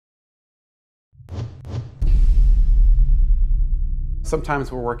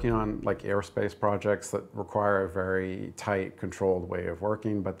Sometimes we're working on like aerospace projects that require a very tight, controlled way of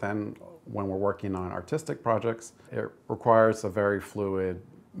working, but then when we're working on artistic projects, it requires a very fluid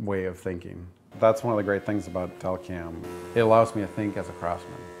way of thinking. That's one of the great things about Delcam. It allows me to think as a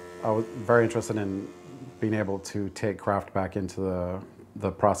craftsman. I was very interested in being able to take craft back into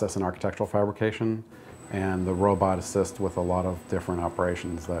the process in architectural fabrication, and the robot assist with a lot of different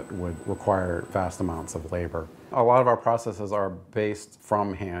operations that would require vast amounts of labor. A lot of our processes are based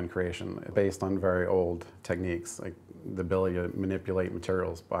from hand creation, based on very old techniques, like the ability to manipulate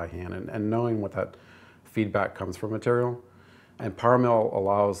materials by hand and knowing what that feedback comes from material. And PowerMILL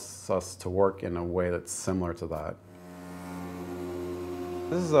allows us to work in a way that's similar to that.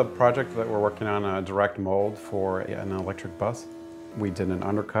 This is a project that we're working on, a direct mold for an electric bus. We did an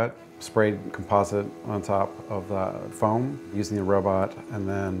undercut, sprayed composite on top of the foam using the robot, and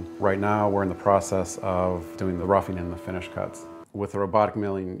then right now we're in the process of doing the roughing and the finish cuts. With the robotic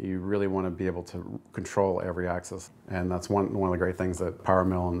milling, you really want to be able to control every axis, and that's one of the great things that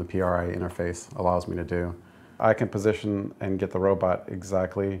PowerMILL and the PRI interface allows me to do. I can position and get the robot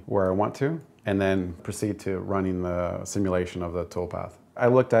exactly where I want to, and then proceed to running the simulation of the toolpath. I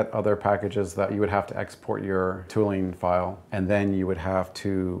looked at other packages that you would have to export your tooling file, and then you would have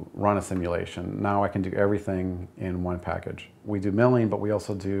to run a simulation. Now I can do everything in one package. We do milling, but we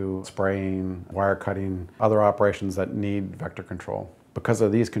also do spraying, wire cutting, other operations that need vector control. Because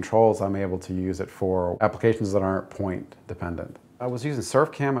of these controls, I'm able to use it for applications that aren't point dependent. I was using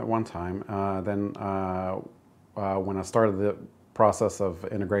CADCAM at one time. When I started the process of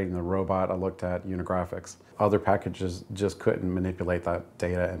integrating the robot, I looked at Unigraphics. Other packages just couldn't manipulate that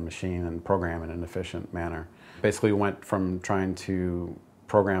data and machine and program in an efficient manner. Basically went from trying to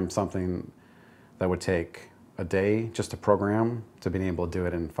program something that would take a day just to program to being able to do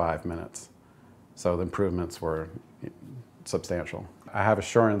it in 5 minutes. So the improvements were substantial. I have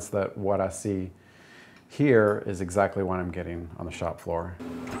assurance that what I see here is exactly what I'm getting on the shop floor.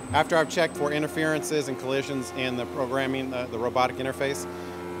 After I've checked for interferences and collisions in the programming, the robotic interface,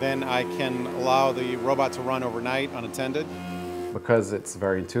 then I can allow the robot to run overnight unattended. Because it's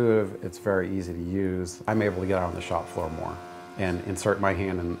very intuitive, it's very easy to use, I'm able to get out on the shop floor more and insert my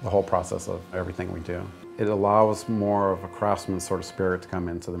hand in the whole process of everything we do. It allows more of a craftsman sort of spirit to come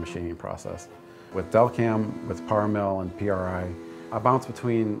into the machining process. With Delcam, with PowerMILL and PRI, I bounce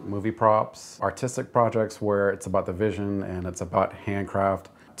between movie props, artistic projects where it's about the vision and it's about handcraft,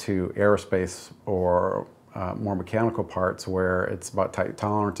 to aerospace or more mechanical parts where it's about tight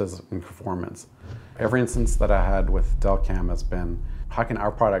tolerances and performance. Every instance that I had with Delcam has been, how can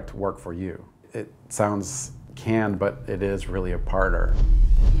our product work for you? It sounds canned, but it is really a partner.